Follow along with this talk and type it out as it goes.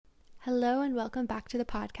Hello and welcome back to the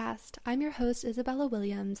podcast. I'm your host, Isabella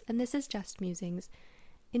Williams, and this is Just Musings.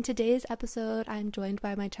 In today's episode, I'm joined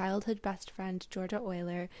by my childhood best friend, Georgia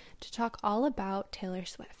Euler, to talk all about Taylor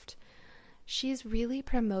Swift. She's really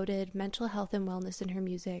promoted mental health and wellness in her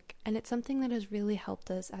music, and it's something that has really helped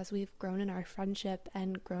us as we've grown in our friendship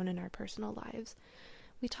and grown in our personal lives.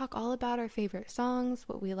 We talk all about our favorite songs,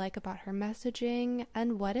 what we like about her messaging,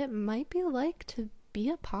 and what it might be like to be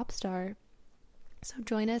a pop star. So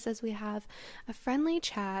join us as we have a friendly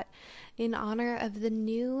chat in honor of the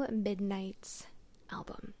new Midnights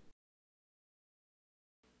album.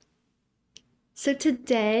 So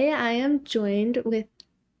today I am joined with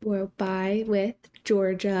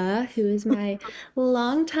Georgia, who is my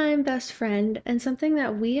longtime best friend, and something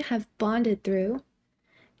that we have bonded through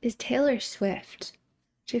is Taylor Swift,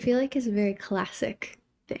 which I feel like is a very classic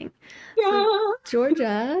thing. Yeah. So,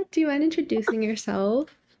 Georgia, do you mind introducing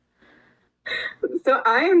yourself? So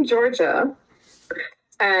I am Georgia,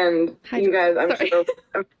 and Hi, you guys, Georgia.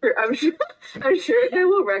 I'm sure they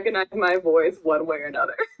will recognize my voice one way or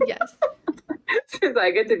another. Yes. Because I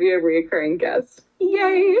get to be a recurring guest.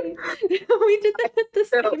 Yay! We did that at the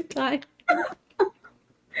same time.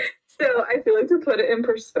 So I feel like to put it in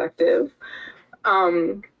perspective,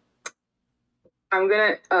 I'm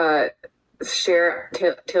gonna share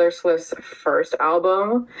Taylor Swift's first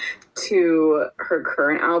album to her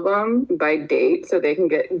current album by date so they can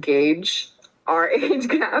gauge our age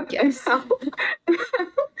gap. Yes. And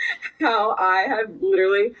how I have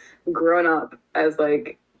literally grown up as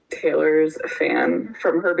like Taylor's fan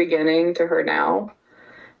from her beginning to her now,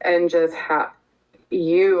 and just how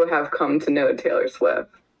you have come to know Taylor Swift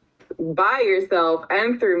by yourself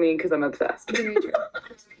and through me because I'm obsessed. Very true.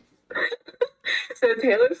 So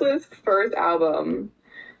Taylor Swift's first album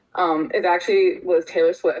was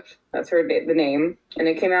Taylor Swift. That's the name. And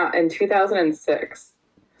it came out in 2006.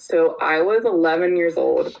 So I was 11 years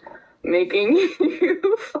old, making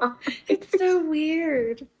you 5. It's so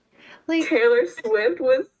weird. Like Taylor Swift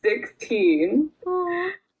was 16.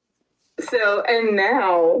 Aww. So, and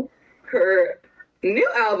now her new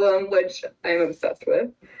album, which I'm obsessed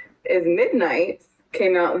with, is Midnights,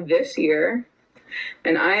 came out this year.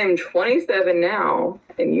 And I am 27 now,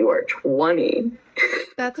 and you are 20.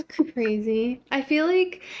 That's crazy. I feel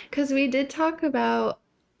like, because we did talk about,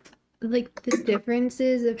 like, the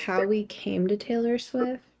differences of how we came to Taylor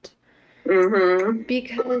Swift. Mm-hmm.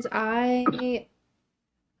 Because I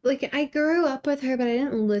grew up with her, but I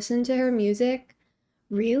didn't listen to her music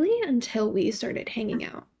really until we started hanging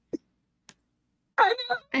out. I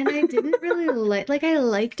know. And I didn't really I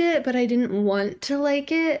liked it, but I didn't want to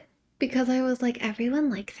like it. Because I was like, everyone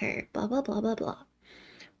likes her, blah, blah, blah, blah, blah.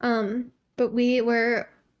 But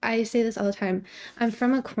I say this all the time, I'm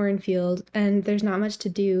from a cornfield and there's not much to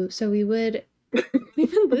do. So we would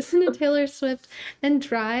listen to Taylor Swift and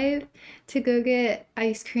drive to go get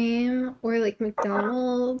ice cream or like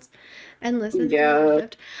McDonald's and listen to Taylor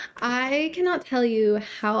Swift. I cannot tell you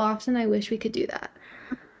how often I wish we could do that.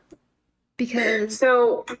 Because...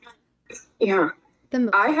 So, yeah.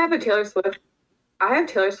 I have Taylor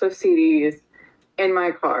Swift CDs in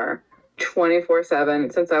my car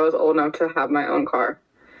 24/7 since I was old enough to have my own car.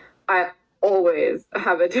 I always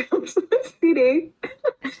have a Taylor Swift CD.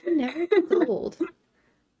 She never gets old.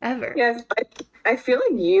 Ever. Yes, I feel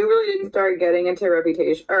like you really didn't start getting into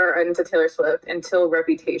Taylor Swift until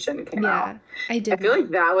Reputation came out. Yeah, I did. I feel like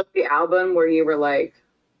that was the album where you were like,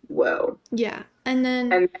 whoa. Yeah, and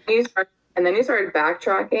then you started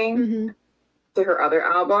backtracking mm-hmm. to her other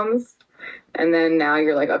albums. And then now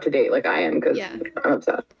you're like up to date like I am because I'm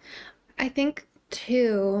obsessed. I think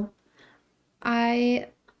too, I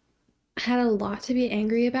had a lot to be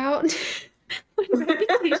angry about when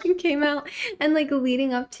Reputation came out and like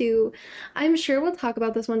leading up to, I'm sure we'll talk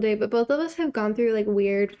about this one day, but both of us have gone through like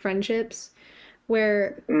weird friendships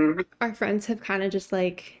where our friends have kind of just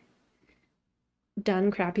like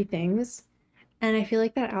done crappy things. And I feel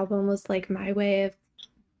like that album was like my way of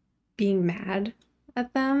being mad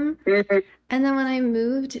at them. Mm-hmm. And then when I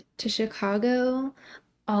moved to Chicago,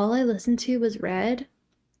 all I listened to was Red.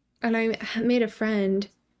 And I made a friend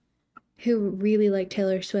who really liked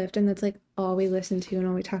Taylor Swift, and that's like all we listened to and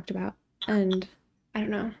all we talked about. And I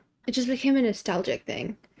don't know, it just became a nostalgic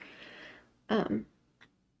thing.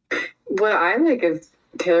 What I like is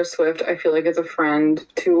Taylor Swift, I feel like, is a friend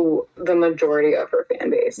to the majority of her fan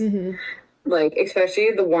base. Mm-hmm. Like,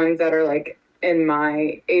 especially the ones that are like in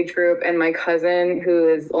my age group, and my cousin, who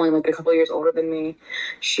is only like a couple years older than me,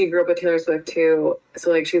 she grew up with Taylor Swift too.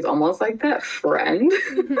 So like she's almost like that friend.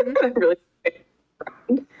 Mm-hmm. Really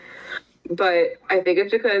friend. But I think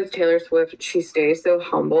it's because Taylor Swift, she stays so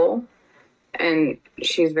humble and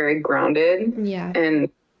she's very grounded. Yeah. And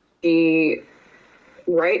she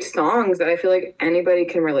writes songs that I feel like anybody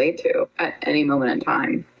can relate to at any moment in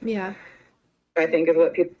time. Yeah. I think is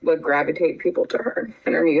what gravitate people to her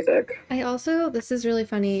and her music. This is really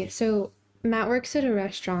funny. So Matt works at a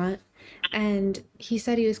restaurant and he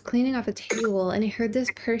said he was cleaning off a table and he heard this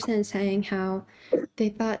person saying how they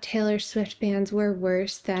thought Taylor Swift fans were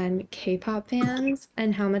worse than K-pop fans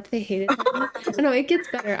and how much they hated them. Oh no, it gets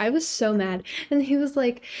better. I was so mad. And he was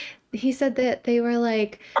like, he said that they were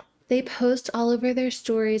like, they post all over their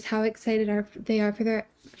stories how excited they are for their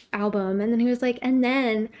album. And then he was like, and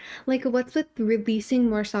then, like, what's with releasing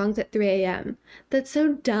more songs at 3 a.m.? That's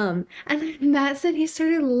so dumb. And then Matt said he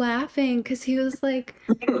started laughing because he was like,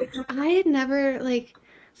 I had never, like,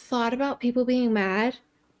 thought about people being mad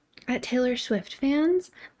at Taylor Swift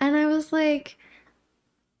fans. And I was like,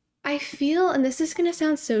 I feel, and this is going to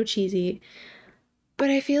sound so cheesy, but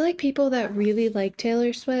I feel like people that really like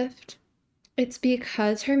Taylor Swift, it's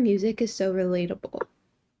because her music is so relatable.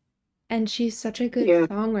 And she's such a good Yeah.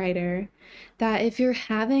 songwriter that if you're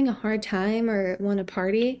having a hard time or want to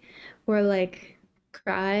party or like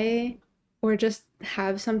cry or just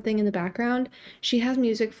have something in the background, she has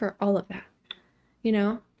music for all of that, you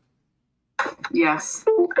know? Yes,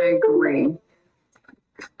 I agree.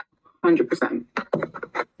 100%.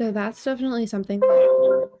 So that's definitely something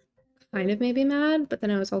that kind of made me mad, but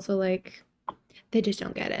then I was also like, they just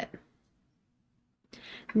don't get it.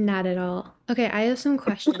 Not at all. Okay, I have some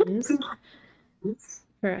questions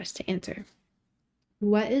for us to answer.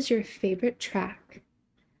 What is your favorite track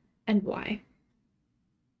and why?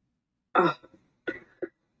 Oh,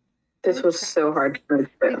 this was so hard to move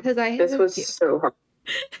through. Because I have This was so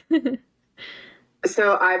hard.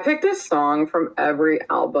 So I picked a song from every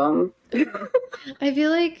album. I feel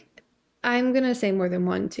like I'm gonna say more than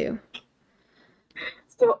one too.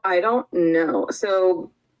 So I don't know.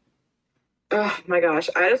 So, oh my gosh,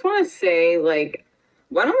 I just want to say, like,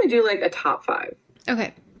 why don't we do like a top 5?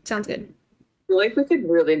 Okay, sounds good. I feel like we could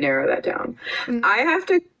really narrow that down. I have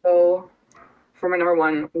to go for my number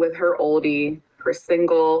 1 with her oldie, her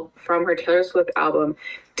single from her Taylor Swift album,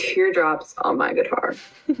 "Teardrops on My Guitar."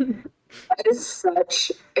 That is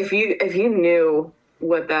such. If you knew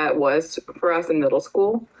what that was for us in middle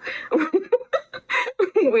school,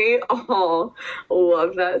 we all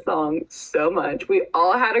loved that song so much. We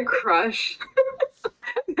all had a crush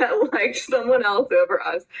that liked someone else over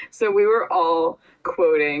us. So we were all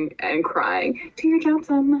quoting and crying, "Teardrops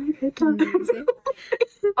on my guitar,"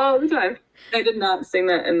 all the time. I did not sing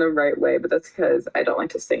that in the right way, but that's because I don't like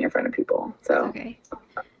to sing in front of people. So okay.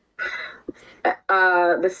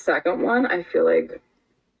 The second one, I feel like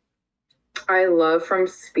I love from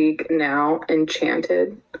Speak Now,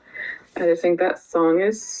 Enchanted. I just think that song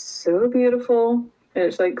is so beautiful and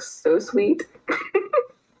it's like so sweet. I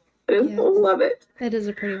just love it. That is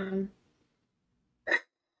a pretty one.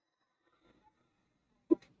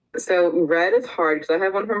 So Red is hard because I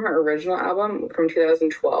have one from her original album from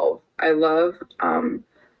 2012. I love the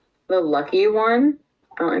Lucky One.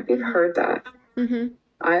 I don't know if you've heard that. Mm-hmm.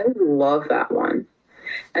 I love that one.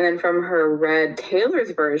 And then from her Red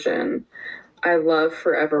Taylor's version, I love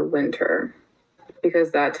Forever Winter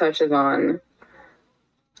because that touches on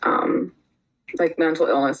like mental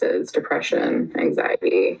illnesses, depression,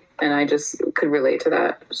 anxiety, and I just could relate to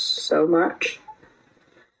that so much.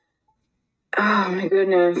 Oh my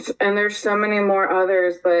goodness. And there's so many more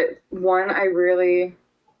others, but one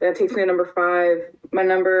that takes me to number 5. My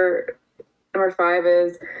number 5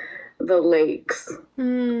 is The Lakes.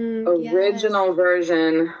 Original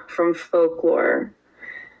version from Folklore.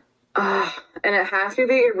 And it has to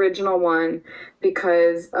be the original one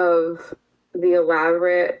because of the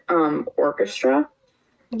elaborate orchestra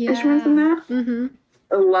instruments in that. Mm-hmm.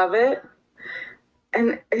 I love it.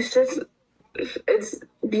 And it's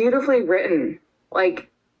beautifully written. Like,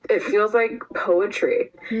 it feels like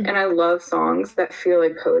poetry. Mm-hmm. And I love songs that feel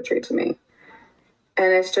like poetry to me.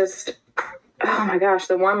 And it's just, oh my gosh,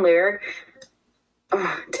 the one lyric,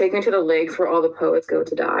 "Take me to the lakes where all the poets go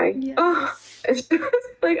to die." Yes. Oh, it's just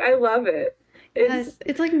like, I love it.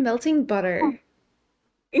 It's like melting butter.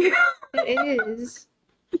 Yeah. It is.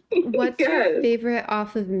 What's your favorite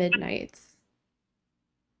off of Midnights?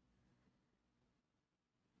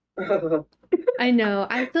 I know.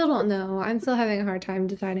 I still don't know. I'm still having a hard time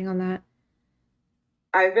deciding on that.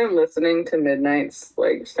 I've been listening to Midnights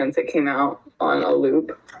like since it came out on a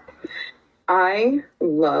loop. I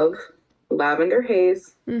love Lavender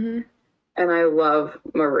Haze, and I love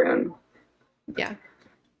Maroon. Yeah.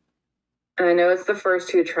 And I know it's the first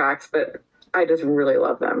 2 tracks, but I just really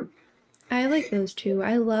love them. I like those 2.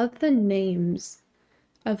 I love the names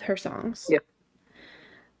of her songs. Yeah.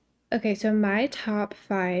 Okay, so my top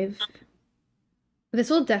 5. This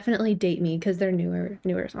will definitely date me because they're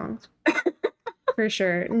newer songs. For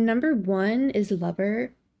sure. Number 1 is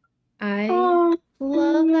Lover. I Oh,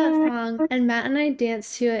 love that song. And Matt and I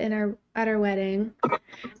danced to it in our at our wedding.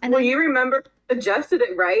 And well, you remember suggested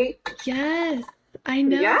it, right? yes, I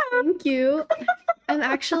know. Yeah. Thank you. I'm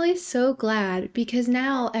actually so glad because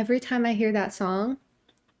now every time I hear that song,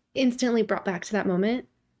 instantly brought back to that moment.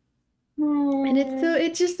 And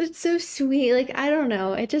it's so sweet. Like, I don't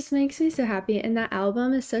know. It just makes me so happy. And that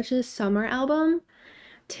album is such a summer album,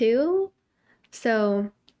 too.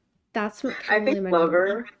 So that's I probably think my number one.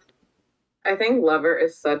 Lover. I think Lover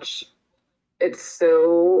is such. It's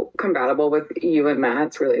so compatible with you and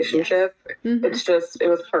Matt's Yes. relationship. Mm-hmm. It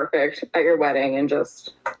was perfect at your wedding and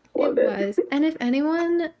just It loved it. was. And if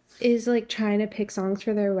anyone is like trying to pick songs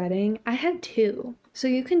for their wedding, I had 2. So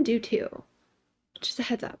you can do 2. Just a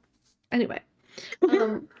heads up. Anyway,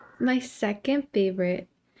 my second favorite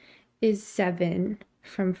is 7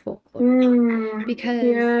 from Folklore because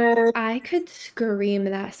Yeah. I could scream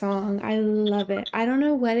that song. I love it. I don't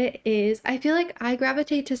know what it is. I feel like I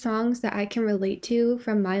gravitate to songs that I can relate to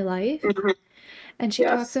from my life. And she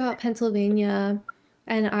talks Yes. about Pennsylvania,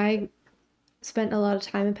 and I spent a lot of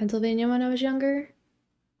time in Pennsylvania when I was younger.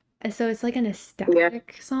 And so it's like a Yeah.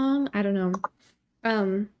 nostalgic song. I don't know.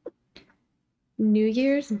 Um, New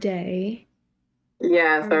Year's Day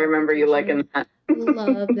Yes, I from remember you Reputation. liking that.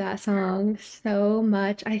 Love that song so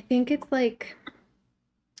much. I think it's like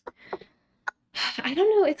I don't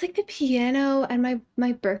know, it's like the piano and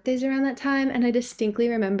my birthday's around that time and I distinctly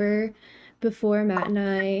remember before Matt and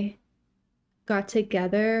I got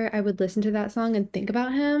together, I would listen to that song and think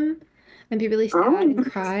about him and be really sad and Oh.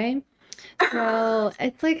 cry. So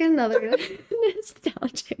it's like another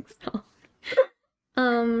nostalgic song.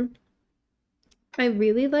 Um, I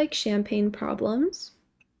really like Champagne Problems.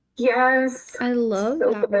 Yes. I love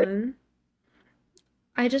So that good. one.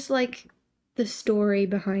 I just like the story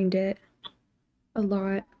behind it a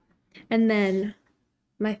lot. And then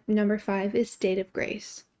my number 5 is State of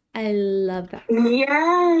Grace. I love that song.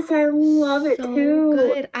 Yes, I love it So too.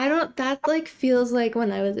 good. I don't, that like feels like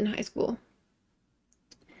when I was in high school.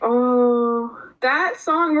 Oh, that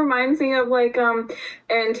song reminds me of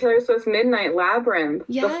and Taylor Swift's Midnight Labyrinth,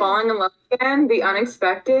 the Yes. falling in love again, the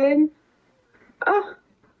unexpected. Oh,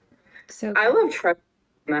 So I good. love Trevor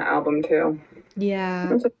on that album too.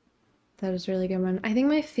 Yeah, that is a really good one. I think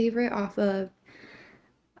my favorite off of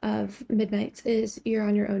Midnight's is You're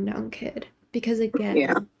on Your Own Now, Kid. Because Yeah.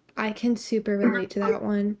 again, I can super relate to that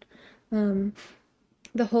one. Um,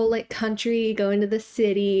 the whole like country going to the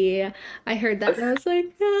city. I heard that and I was like,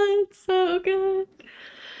 yeah, it's so good.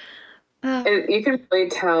 You can really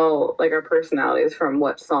tell like our personalities from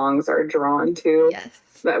what songs are drawn to Yes.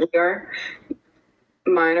 that we are.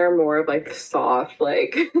 Mine are more of like soft,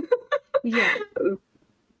 Yeah.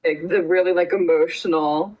 like the really like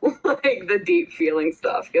emotional, like the deep feeling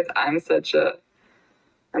stuff because I'm so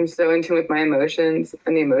in tune with my emotions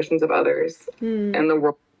and the emotions of others Mm. and the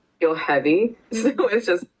world feel heavy. So it's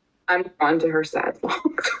just I'm drawn to her sad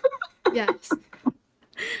songs. Yes.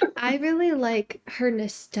 I really like her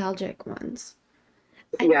nostalgic ones.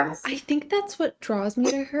 And Yes. I think that's what draws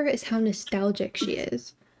me to her is how nostalgic she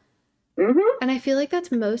is. Mm-hmm. And I feel like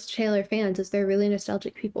that's most Taylor fans is they're really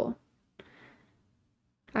nostalgic people.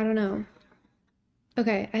 I don't know.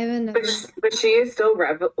 Okay, I have another. But she is still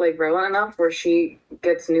relevant enough where she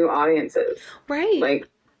gets new audiences. Right. Like,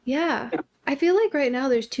 Yeah. yeah. I feel like right now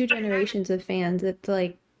there's 2 generations of fans. It's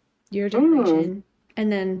like your generation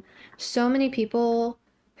and then so many people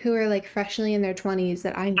who are like freshly in their 20s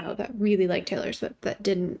that I know that really like Taylor Swift that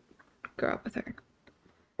didn't grow up with her.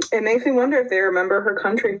 It makes me wonder if they remember her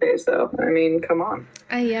country phase, though. I mean, come on.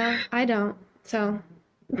 Yeah, I don't. So,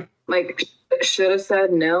 Like, should have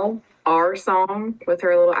said no. Our song with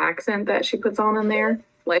her little accent that she puts on in there,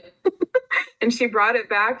 like, and she brought it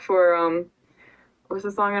back for what's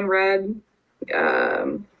the song in Red?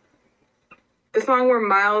 The song where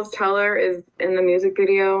Miles Teller is in the music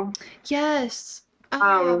video. yes.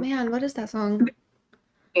 Oh man, what is that song?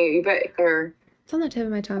 You bet, or It's on the tip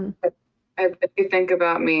of my tongue. I bet you think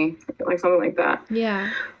about me, like something like that. Yeah.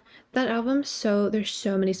 That album there's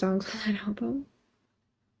so many songs on that album.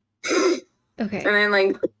 Okay. And then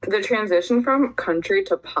like the transition from country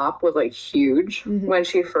to pop was like huge when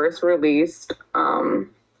she first released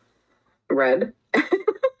Red.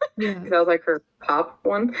 Yeah. That was like her pop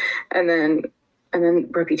one. And then and then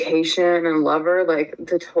Reputation and Lover, like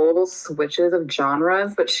the total switches of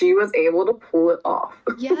genres, but she was able to pull it off.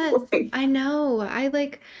 Yes, Like, I know. I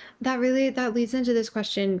like that really that leads into this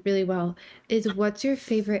question really well. Is what's your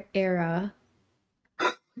favorite era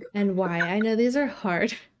and why? I know these are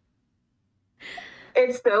hard.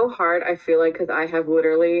 it's so hard, I feel like, because I have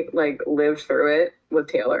literally like lived through it with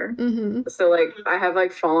Taylor. Mm-hmm. So like I have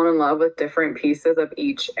like fallen in love with different pieces of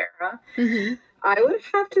each era. Mm-hmm. I would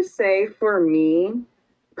have to say for me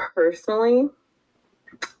personally,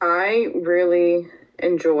 I really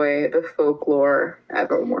enjoy the folklore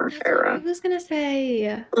Evermore That's what I era. was gonna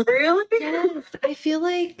say. Really? Yes, I feel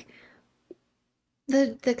like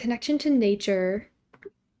the connection to nature,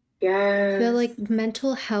 the Yes. like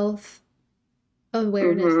mental health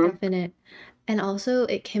awareness Mm-hmm. stuff in it, and also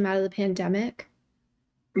it came out of the pandemic.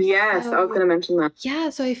 Yes, I was So gonna mention that. yeah,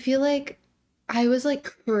 so I feel like I was like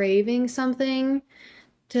craving something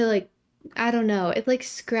to like I don't know. It like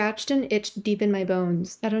scratched an itch deep in my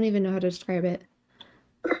bones. I don't even know how to describe it.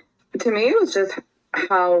 To me, it was just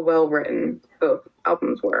how well written both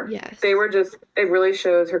albums were. Yes. They were just, it really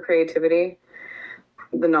shows her creativity,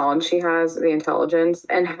 the knowledge she has, the intelligence,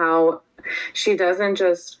 and how she doesn't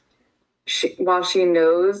just, while she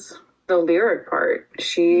knows the lyric part,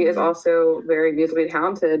 she is Mm-hmm. also very musically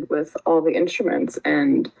talented with all the instruments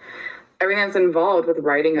and everything that's involved with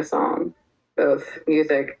writing a song, both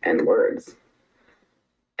music and words.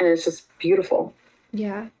 And it's just beautiful.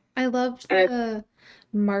 Yeah. I loved And the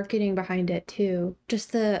marketing behind it too.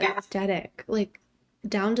 Just the yeah, aesthetic. Like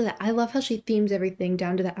down to the I love how she themes everything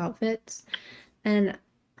down to the outfits. And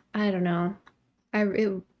I don't know.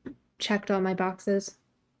 It checked all my boxes.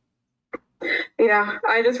 yeah,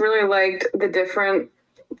 I just really liked the different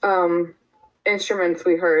um instruments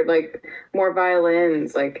we heard, like more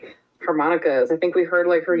violins, like harmonicas. I think we heard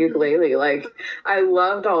like her Mm-hmm. ukulele. Like I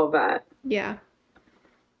loved all of that. Yeah.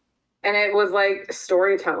 And it was like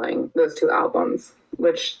storytelling, those two albums,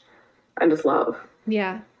 which I just love.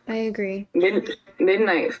 Yeah, I agree.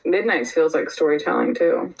 Midnight feels like storytelling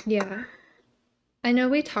too. Yeah. I know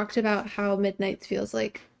we talked about how Midnights feels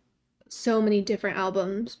like so many different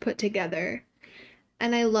albums put together.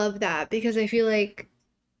 And I love that because I feel like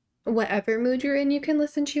whatever mood you're in, you can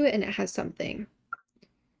listen to it and it has something,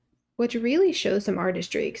 which really shows some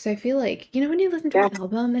artistry. Because I feel like, you know, when you listen to Yeah. an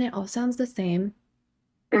album and it all sounds the same,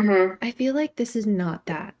 Mm-hmm. I feel like this is not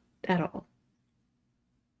that at all.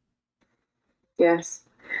 Yes.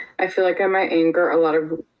 I feel like I might anger a lot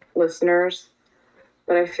of listeners,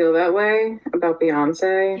 but I feel that way about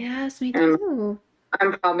Beyonce. Yes, me And too.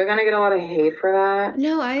 I'm probably gonna get a lot of hate for that.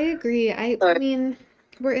 No, I agree. I But mean,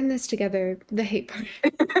 we're in this together, the hate part.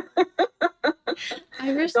 I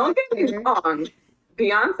don't respect get me her. wrong.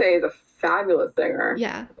 Beyonce is a fabulous singer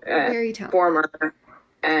Yeah, and very talented. performer,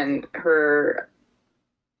 and her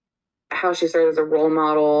how she serves as a role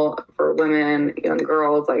model for women, young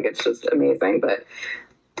girls, like it's just amazing. But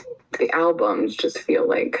the albums just feel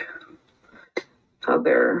like how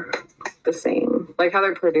they're the same, like how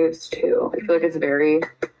they're produced too. I feel like it's very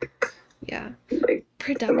Yeah. like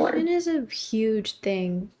similar. Production is a huge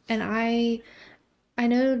thing, and I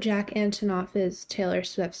know Jack Antonoff is Taylor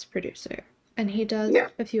Swift's producer, and he does Yeah.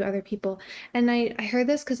 a few other people. And I heard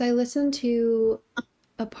this because I listened to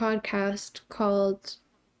a podcast called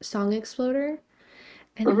Song Exploder,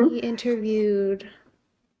 and Mm-hmm. he interviewed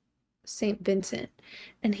Saint Vincent,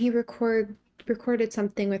 and he recorded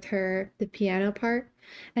something with her, the piano part,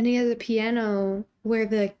 and he has a piano where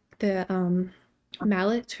the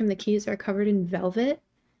mallets from the keys are covered in velvet.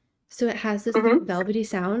 So it has this like Mm-hmm. velvety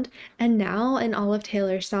sound. And now in all of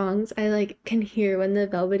Taylor's songs, I like can hear when the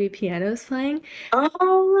velvety piano is playing.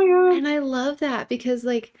 Oh my And I love that because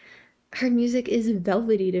like her music is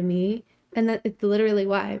velvety to me. And that it's literally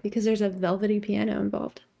why, because there's a velvety piano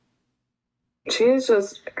involved. God. She's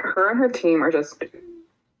just her and her team are just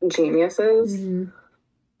geniuses, Hmm.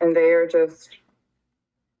 and they are just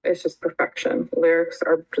it's just perfection. Lyrics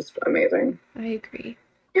are just amazing. I agree.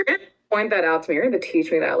 You're gonna point that out to me. You're gonna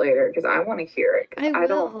teach me that later because I want to hear it. 'Cause I I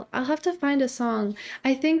don't. will. I'll have to find a song.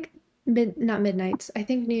 I think not Midnights. I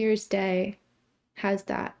think New Year's Day has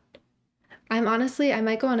that. I'm honestly, I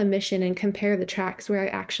might go on a mission and compare the tracks where I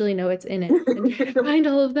actually know it's in it and try to find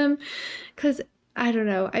all of them. Because I don't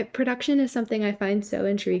know, production is something I find so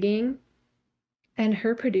intriguing. And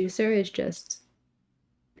her producer is just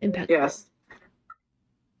impeccable. Yes,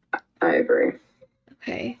 I agree.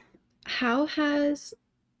 Okay. How has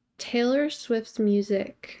Taylor Swift's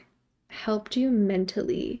music helped you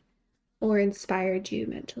mentally or inspired you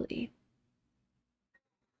mentally?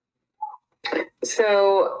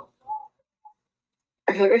 So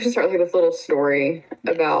I feel like I should start with like this little story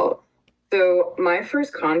Yes. about So my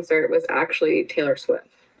first concert was actually Taylor Swift.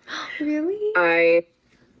 Really? I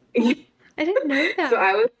I didn't know so that.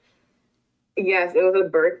 I was yes, it was a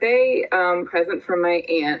birthday present from my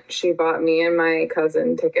aunt. She bought me and my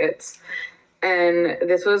cousin tickets, and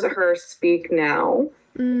this was her Speak Now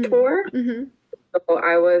tour. Mm-hmm. So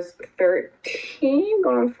I was 13,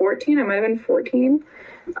 going on 14. I might have been 14.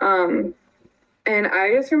 Um, and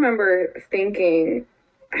I just remember thinking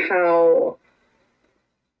how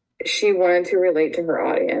she wanted to relate to her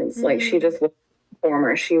audience. Like she just was a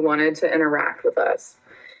performer. She wanted to interact with us.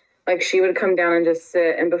 Like she would come down and just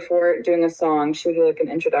sit, and before doing a song, she would do like an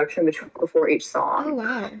introduction before each Oh, song.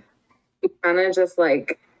 wow. Kind of just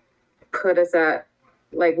like put us at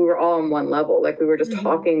like we were all on one level. Like we were just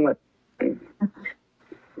talking with,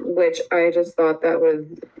 which I just thought that was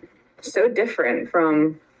so different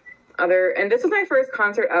from other. And this was my first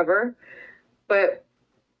concert ever, but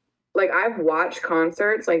like I've watched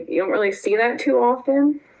concerts, like you don't really see that too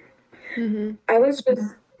often. I was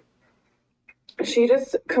just, she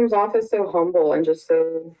just comes off as so humble and just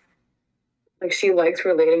so like she likes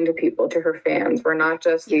relating to people, to her fans. We're not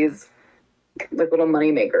just these like little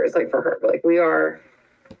money makers, like for her. Like we are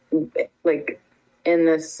like in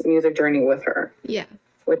this music journey with her. Yeah.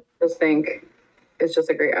 Which I just think is just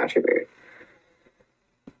a great attribute.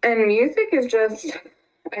 And music is just,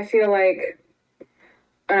 I feel like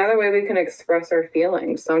another way we can express our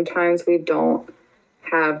feelings. Sometimes we don't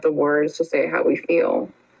have the words to say how we feel,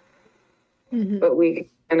 but we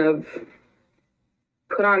kind of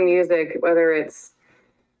put on music, whether it's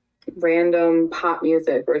random pop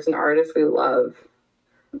music or it's an artist we love,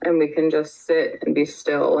 and we can just sit and be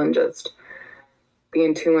still and just be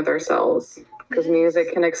in tune with ourselves. Because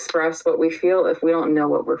music can express what we feel if we don't know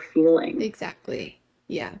what we're feeling. Exactly.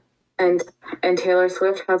 Yeah. And Taylor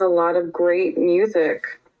Swift has a lot of great music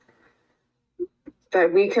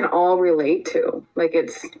that we can all relate to. Like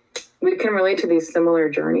we can relate to these similar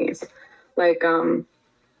journeys. Like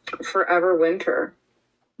Forever Winter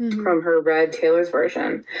from her Red Taylor's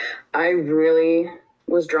version. I really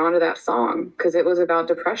was drawn to that song because it was about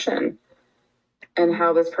depression and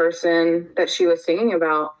how this person that she was singing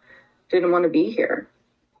about didn't want to be here.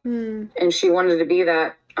 And she wanted to be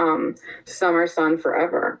that summer sun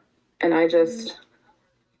forever. And I just,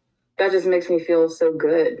 that just makes me feel so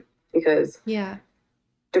good because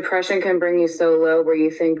depression can bring you so low where you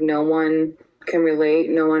think no one can relate,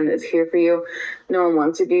 no one is here for you, no one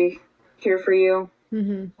wants to be here for you.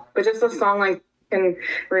 But just a song like can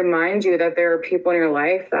remind you that there are people in your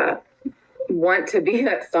life that want to be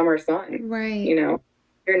that summer sun. Right. You know,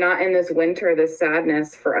 you're not in this winter, this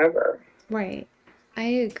sadness forever. Right. I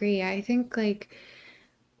agree. I think like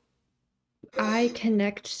I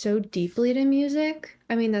connect so deeply to music.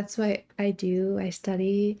 I mean, that's what I do. I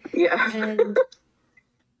study. Yeah. And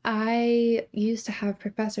I used to have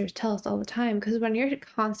professors tell us all the time because when you're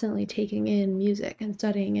constantly taking in music and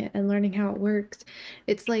studying it and learning how it works,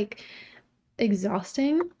 it's like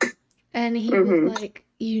exhausting. And he was like,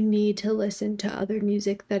 you need to listen to other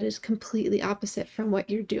music that is completely opposite from what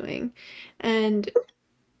you're doing. And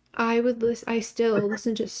I still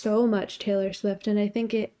listen to so much Taylor Swift, and I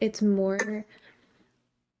think it's more,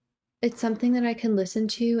 it's something that I can listen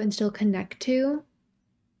to and still connect to,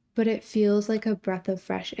 but it feels like a breath of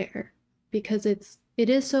fresh air because it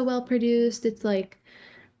is so well produced. It's like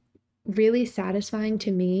really satisfying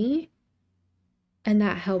to me, and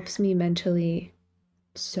that helps me mentally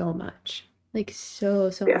so much. Like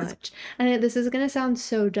so much. And this is gonna sound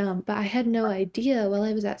so dumb, but I had no idea while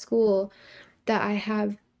I was at school that I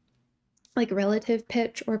have like relative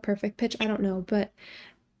pitch or perfect pitch. I don't know, but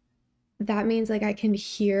that means like I can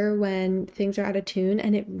hear when things are out of tune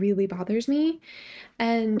and it really bothers me.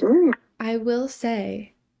 And I will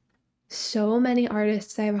say, so many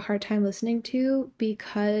artists I have a hard time listening to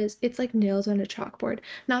because it's like nails on a chalkboard.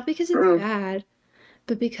 Not because it's bad,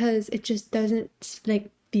 but because it just doesn't like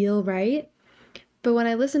feel right. But when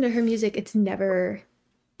I listen to her music, it's never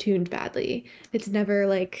tuned badly. It's never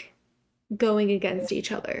like going against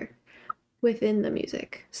each other within the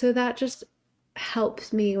music. So that just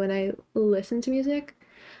helps me when I listen to music.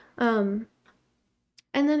 Um,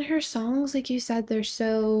 and then her songs, like you said, they're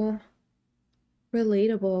so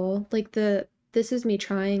relatable. Like the This Is Me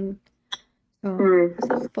Trying song.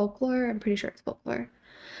 Is it Folklore? I'm pretty sure it's Folklore.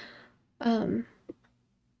 Um,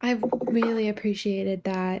 I've really appreciated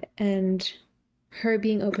that and her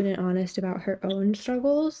being open and honest about her own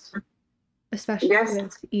struggles, especially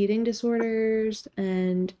with eating disorders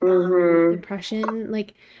and depression.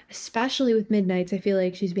 Like, especially with Midnights, I feel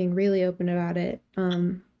like she's being really open about it.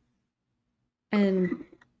 And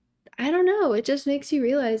I don't know, it just makes you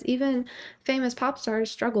realize even famous pop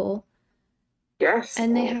stars struggle. Yes.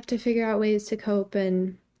 And they have to figure out ways to cope,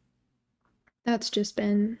 and that's just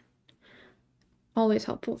been always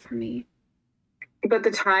helpful for me. But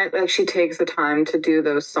the time, like, she takes the time to do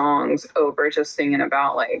those songs over just singing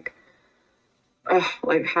about, like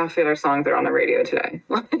half the other songs that are on the radio today.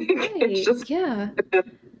 Like, it's just, yeah.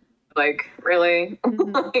 like, really?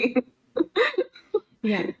 Mm-hmm.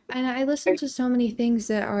 Yeah. And I listen to so many things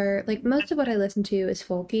that are, like, most of what I listen to is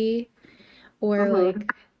folky or,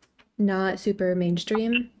 like, not super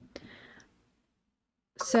mainstream.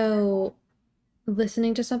 So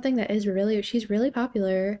listening to something that is really, she's really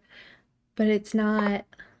popular, but it's not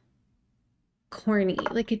corny.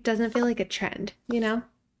 Like, it doesn't feel like a trend, you know?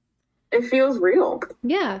 It feels real.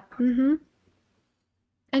 Yeah. Mm-hmm.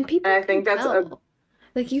 And people And I can think that's tell.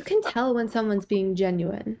 Like, you can tell when someone's being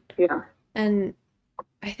genuine. Yeah. And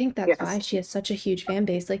I think that's why she has such a huge fan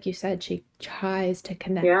base. Like you said, she tries to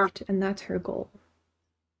connect, and that's her goal.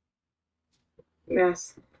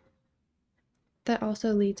 Yes. That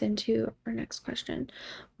also leads into our next question.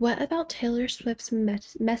 What about Taylor Swift's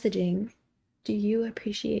messaging do you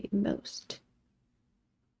appreciate most?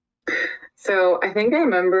 So I think I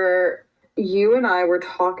remember you and I were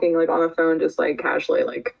talking, like, on the phone, just like casually,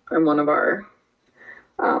 like in one of our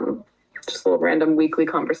just a little random weekly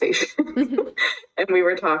conversation. And we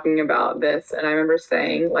were talking about this, and I remember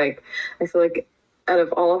saying, like, I feel like out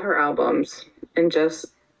of all of her albums, and just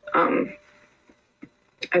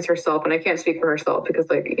as herself, and I can't speak for herself because,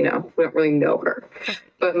 like, you know, we don't really know her,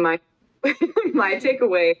 but my my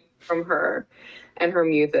takeaway from her and her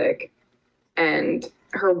music and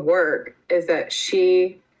her work is that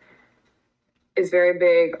she is very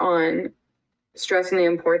big on stressing the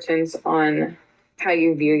importance on how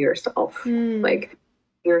you view yourself, like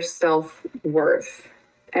your self-worth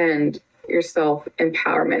and your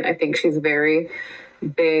self-empowerment. I think she's very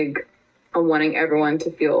big on wanting everyone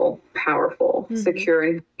to feel powerful, secure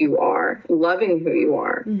in who you are, loving who you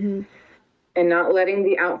are, and not letting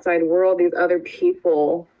the outside world, these other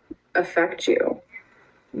people, affect you.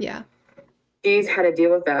 Yeah. She's had to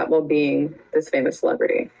deal with that while being this famous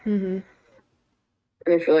celebrity. And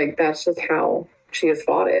I feel like that's just how she has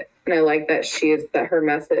fought it. And I like that that her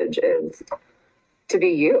message is to be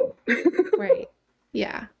you. Right.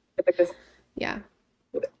 Yeah. Yeah.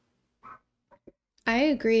 I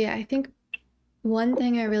agree. I think one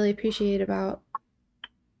thing I really appreciate about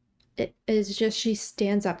it is just she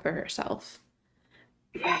stands up for herself.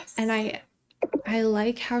 Yes. And I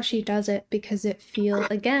like how she does it because it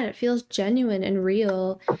feels genuine and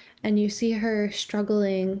real, and you see her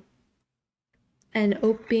struggling and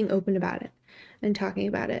being open about it and talking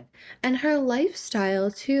about it. And her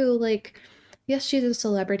lifestyle too, like, yes, she's a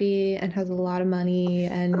celebrity and has a lot of money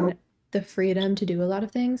and the freedom to do a lot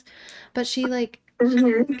of things, but she loves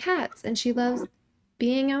cats and she loves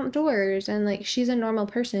being outdoors, and like she's a normal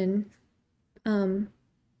person.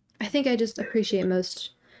 I think I just appreciate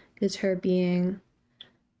most is her being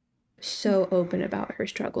so open about her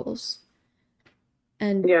struggles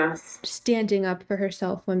and standing up for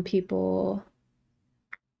herself when people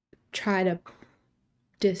try to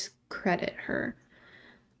discredit her.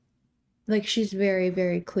 Like, she's very,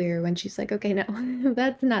 very clear when she's like, okay, no,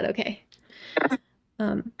 that's not okay.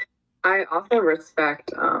 I also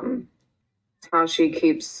respect how she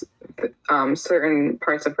keeps certain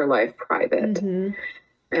parts of her life private. And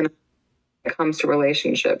when it comes to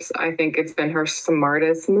relationships, I think it's been her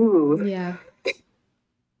smartest move. Yeah.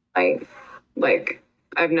 Like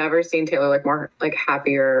I've never seen Taylor like more like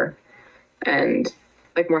happier and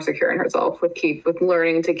like more secure in herself with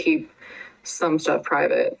learning to keep some stuff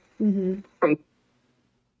private.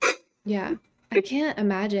 Yeah. I can't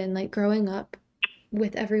imagine like growing up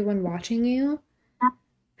with everyone watching you,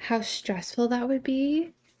 how stressful that would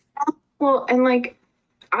be. Well, and like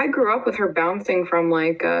I grew up with her bouncing from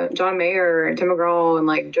like John Mayer and Tim McGraw and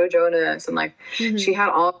like Joe Jonas, and like she had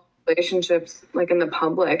all relationships like in the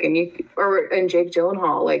public, and Jake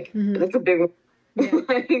Gyllenhaal, like that's a big one.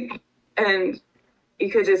 Like, and you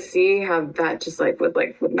could just see how that just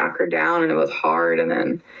would knock her down, and it was hard. And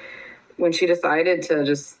then when she decided to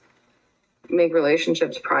just make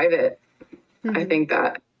relationships private, I think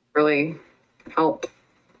that really helped.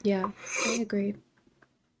 Yeah, I agree.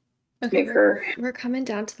 Okay, we're coming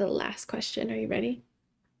down to the last question. Are you ready?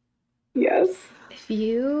 Yes. If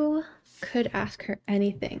you could ask her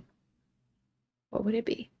anything, what would it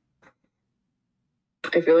be?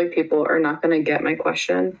 I feel like people are not going to get my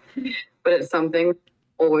question, but it's something I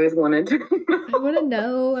always wanted to know. I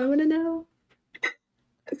want to know.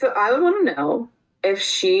 So I would want to know if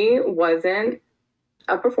she wasn't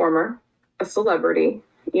a performer, a celebrity,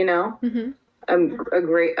 you know, a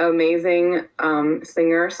great, amazing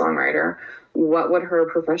singer, songwriter, what would her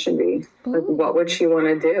profession be? Like, what would she want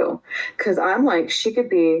to do? Because I'm like, she could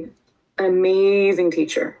be an amazing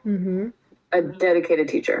teacher, a dedicated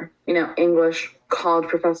teacher, you know, English, college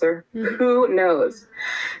professor, who knows?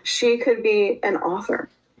 She could be an author,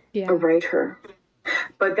 a writer.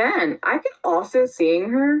 But then I could also see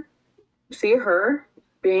her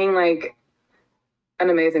being like an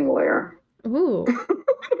amazing lawyer. Ooh.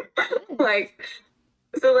 Like,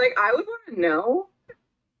 so like I would want to know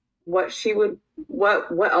what she would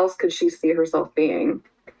what else could she see herself being.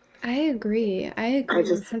 I agree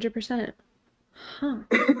 100%. Huh.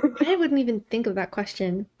 I wouldn't even think of that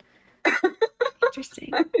question.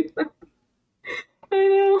 Interesting. I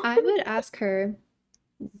know. I would ask her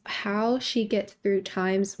how she gets through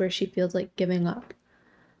times where she feels like giving up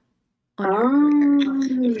on her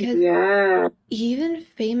career. Because even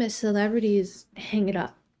famous celebrities hang it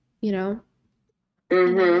up, you know?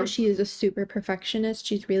 And I know she is a super perfectionist.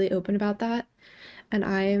 She's really open about that. And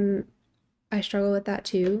I struggle with that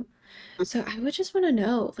too. So I would just want to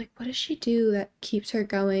know, like, what does she do that keeps her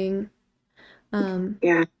going?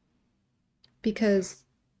 Because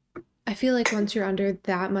I feel like once you're under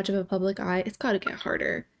that much of a public eye, it's got to get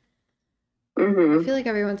harder. I feel like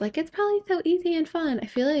everyone's like, it's probably so easy and fun. I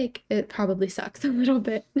feel like it probably sucks a little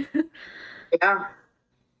bit. Yeah.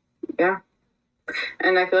 Yeah.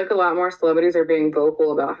 And I feel like a lot more celebrities are being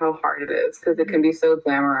vocal about how hard it is because it can be so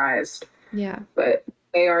glamorized. Yeah. But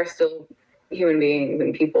they are still human beings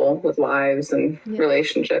and people with lives and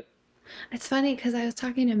relationships. It's funny because I was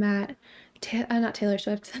talking to Matt, not Taylor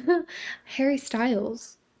Swift, Harry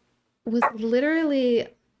Styles was literally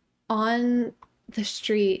on the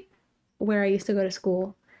street where I used to go to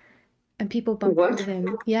school, and people bumped into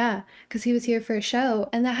him. Yeah, because he was here for a show,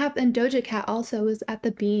 and that happened. And Doja Cat also was at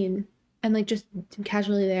the Bean, and like just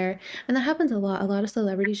casually there, and that happens a lot. A lot of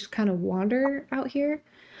celebrities just kind of wander out here,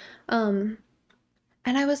 and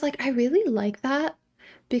I was like, I really like that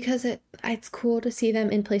because it's cool to see them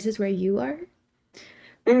in places where you are.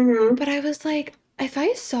 But I was like, if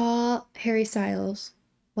I saw Harry Styles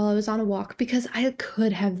while I was on a walk, because I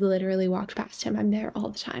could have literally walked past him, I'm there all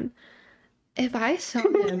the time. If I saw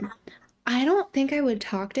him, I don't think I would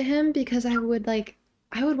talk to him because I would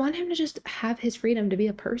want him to just have his freedom to be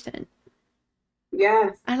a person.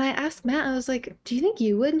 Yes. And I asked Matt, I was like, do you think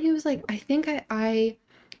you would? And he was like, I think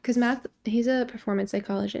because Matt, he's a performance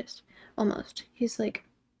psychologist, almost. He's like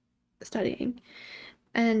studying.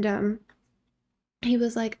 And he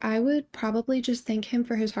was like, I would probably just thank him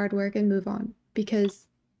for his hard work and move on because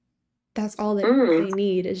that's all that they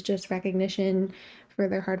need is just recognition for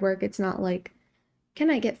their hard work. It's not like, can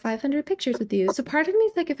I get 500 pictures with you? So part of me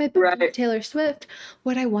is like, if I bumped into Taylor Swift,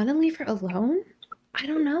 would I want to leave her alone? I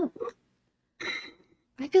don't know.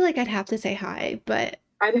 I feel like I'd have to say hi, but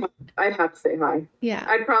I'd have to say hi. Yeah.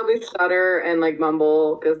 I'd probably stutter and like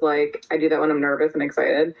mumble because like I do that when I'm nervous and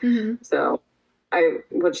excited. So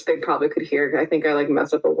which they probably could hear. I think I like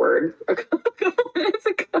messed up a word a couple minutes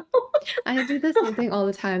ago. I do the same thing all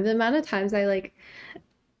the time. The amount of times I like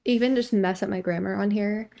even just mess up my grammar on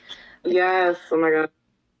here. Yes. Oh my God.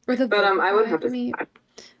 But I would have to say hi.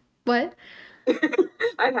 What?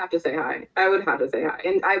 I'd have to say hi. I would have to say hi.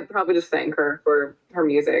 And I'd probably just thank her for her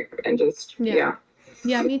music and just Yeah,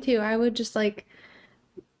 me too. I would just like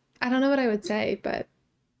I don't know what I would say, but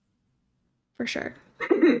for sure.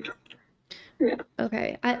 Yeah.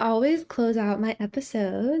 Okay, I always close out my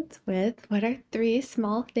episodes with what are 3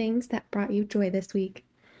 small things that brought you joy this week?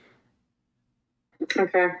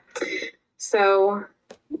 Okay. So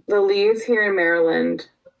the leaves here in Maryland,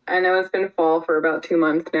 I know it's been fall for about 2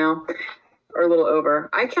 months now, or a little over.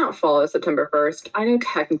 I count fall as September 1st. I know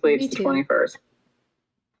technically it's the 21st.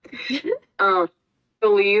 The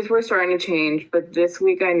leaves were starting to change, but this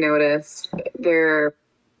week I noticed they're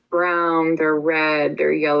brown, they're red,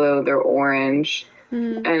 they're yellow, they're orange.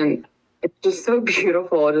 And it's just so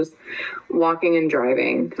beautiful just walking and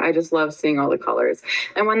driving. I just love seeing all the colors.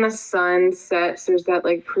 And when the sun sets, there's that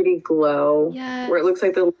like pretty glow where it looks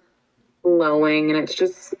like the glowing, and it's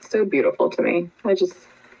just so beautiful to me.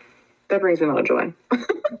 That brings me a lot of joy.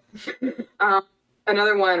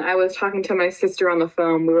 Another one, I was talking to my sister on the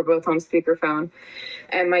phone. We were both on speakerphone,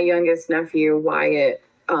 and my youngest nephew, Wyatt,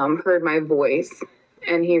 heard my voice,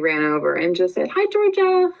 and he ran over and just said, "Hi,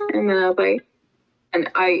 Georgia." And then I was like,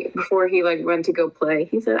 before he like went to go play,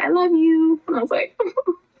 he said, "I love you." And I was like,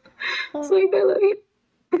 I love you.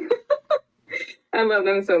 I love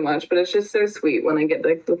them so much, but it's just so sweet when I get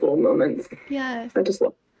like the little moments. Yes. I just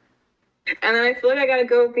love it. And then I feel like I gotta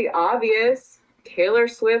go with the obvious, Taylor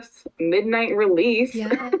Swift's midnight release.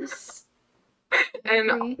 Yes. I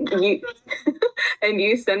And agree. you and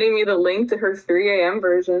you sending me the link to her 3 a.m.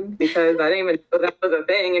 version because I didn't even know that was a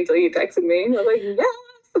thing until you texted me. I was like,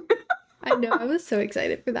 yes. I know, I was so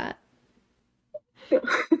excited for that. I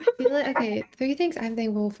feel like, okay, three things I'm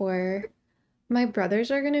thankful for. My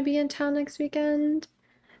brothers are gonna be in town next weekend.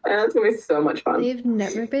 And that's gonna be so much fun. They've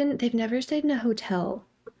never stayed in a hotel.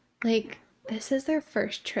 Like, this is their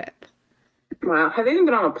first trip. Wow. Have they even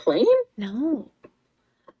been on a plane? No.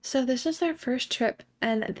 So this is their first trip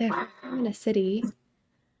and they're Wow. in a city.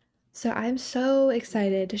 So I'm so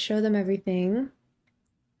excited to show them everything.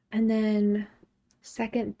 And then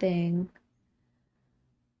second thing,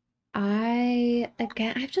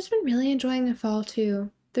 I've just been really enjoying the fall too.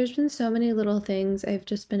 There's been so many little things I've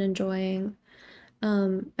just been enjoying.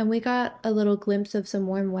 And we got a little glimpse of some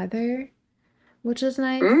warm weather, which was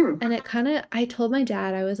nice. Mm. And I told my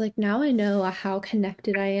dad, I was like, now I know how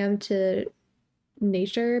connected I am to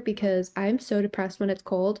nature because I'm so depressed when it's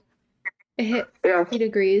cold. It hit Yeah. 50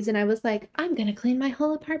 degrees, and I was like, I'm gonna clean my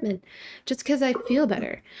whole apartment just because I feel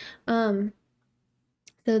better. Um,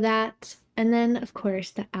 so that, and then of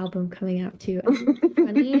course the album coming out too. And what's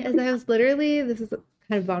funny is I was literally, this is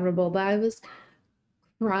kind of vulnerable, but I was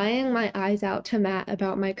crying my eyes out to Matt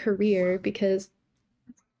about my career because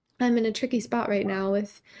I'm in a tricky spot right now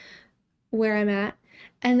with where I'm at.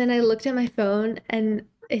 And then I looked at my phone and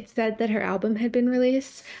it said that her album had been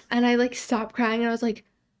released. And I like stopped crying and I was like,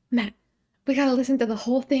 Matt, we gotta listen to the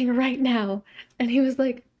whole thing right now. And he was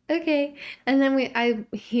like, okay. And then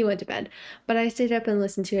he went to bed. But I stayed up and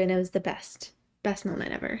listened to it and it was the best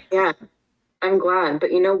moment ever. Yeah. I'm glad,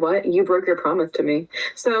 but you know what? You broke your promise to me.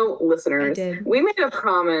 So, I listeners, did. we made a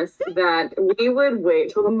promise that we would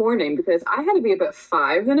wait till the morning because I had to be up at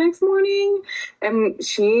 5 the next morning, and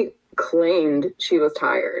she claimed she was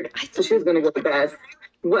tired, so she was going to go to bed.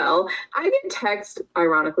 Well, I get text,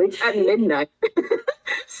 ironically, at midnight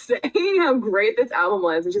saying how great this album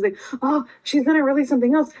was, and she's like, "Oh, she's going to release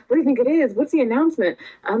something else. What do you think it is? What's the announcement?"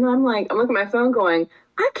 And I'm like, I'm looking at my phone, going,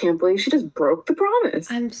 I can't believe she just broke the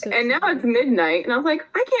promise. I'm so And now sorry. it's midnight, and I was like,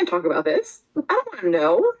 I can't talk about this. I don't want to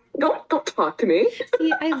know. Don't talk to me.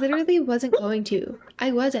 See, I literally wasn't going to.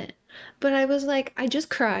 I wasn't. But I was like, I just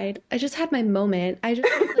cried. I just had my moment. I just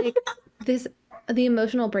had like this the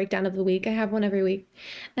emotional breakdown of the week. I have one every week.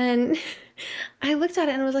 And I looked at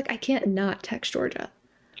it and I was like, I can't not text Georgia.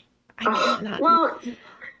 I can't not.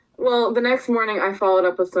 Well, the next morning I followed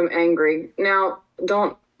up with some angry. Now,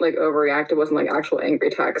 don't like overreact. It wasn't like actual angry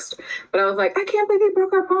text, but I was like, I can't believe they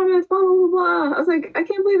broke our promise. Blah blah blah blah. I was like, I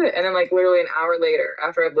can't believe it. And then like literally an hour later,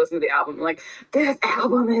 after I've listened to the album, I'm like, this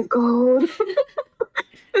album is gold.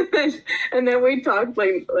 and then we talked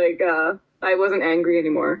I wasn't angry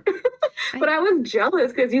anymore. But I was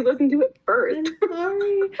jealous because you listened to it first. I'm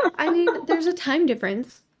sorry. I mean, there's a time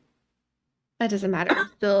difference. That doesn't matter.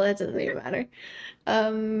 Still, that doesn't even matter.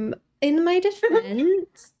 In my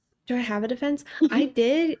defense, do I have a defense? I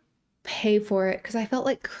did pay for it because I felt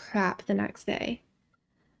like crap the next day.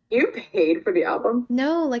 You paid for the album?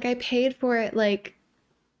 No, like I paid for it like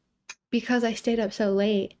because I stayed up so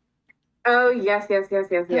late. Oh, yes.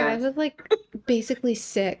 So I was like basically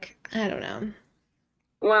sick. I don't know.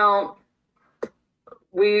 Well,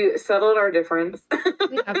 we settled our difference.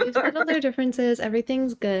 We've settled our differences.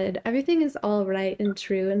 Everything's good. Everything is all right and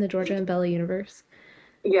true in the Georgia and Bella universe.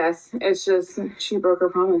 Yes, it's just she broke her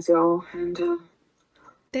promise, y'all, and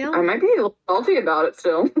I might be a little salty about it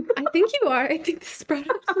still. I think you are. I think this brought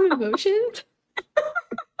up some emotions.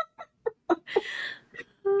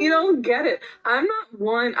 You don't get it. I'm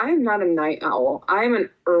not a night owl. I'm an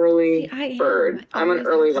early bird. I'm an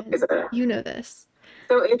early riser. You know this.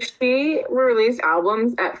 So if she released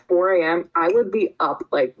albums at 4 a.m., I would be up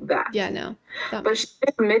like that. Yeah, no. But she's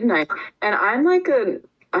midnight, and I'm like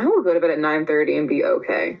I will go to bed at 9:30 and be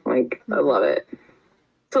okay. Like, I love it.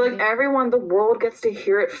 So, like, the world gets to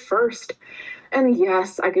hear it first. And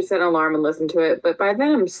yes, I could set an alarm and listen to it, but by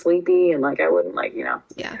then I'm sleepy and, like, I wouldn't, like, Yeah.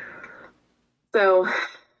 So,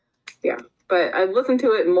 yeah. But I've listened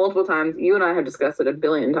to it multiple times. You and I have discussed it a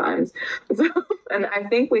billion times. So, and I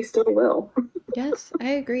think we still will. Yes,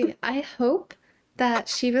 I agree. I hope that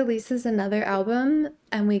she releases another album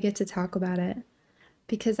and we get to talk about it.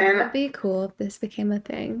 Because that would be cool if this became a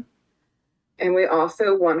thing. And we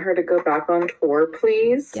also want her to go back on tour,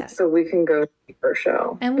 please. Yes. So we can go to her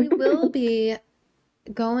show. And we will be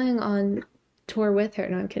going on tour with her.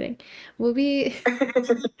 No, I'm kidding. We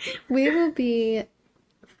will be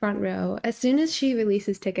front row. As soon as she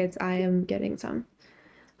releases tickets, I am getting some.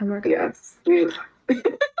 I'm working. Yes.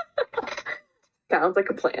 Sounds like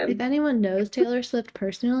a plan. If anyone knows Taylor Swift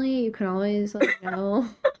personally, you can always let me know.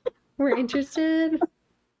 We're interested.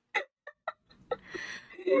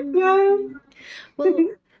 Yeah. Well,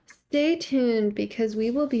 stay tuned because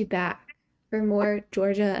we will be back for more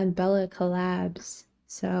Georgia and Bella collabs.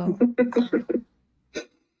 So,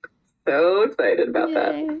 So excited about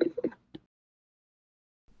that. yay.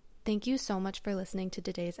 Thank you so much for listening to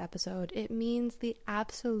today's episode. It means the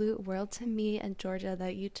absolute world to me and Georgia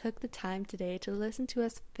that you took the time today to listen to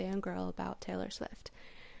us fangirl about Taylor Swift.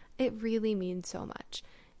 It really means so much.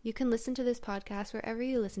 You can listen to this podcast wherever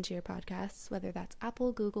you listen to your podcasts, whether that's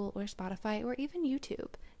Apple, Google, or Spotify, or even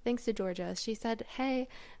YouTube. Thanks to Georgia. She said, hey,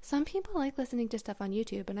 some people like listening to stuff on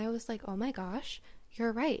YouTube. And I was like, oh my gosh,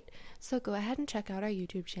 you're right. So go ahead and check out our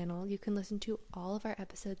YouTube channel. You can listen to all of our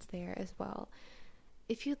episodes there as well.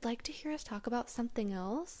 If you'd like to hear us talk about something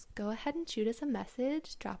else, go ahead and shoot us a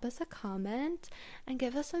message, drop us a comment, and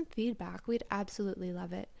give us some feedback. We'd absolutely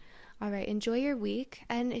love it. All right, enjoy your week,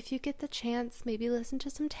 and if you get the chance, maybe listen to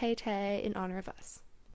some Tay Tay in honor of us.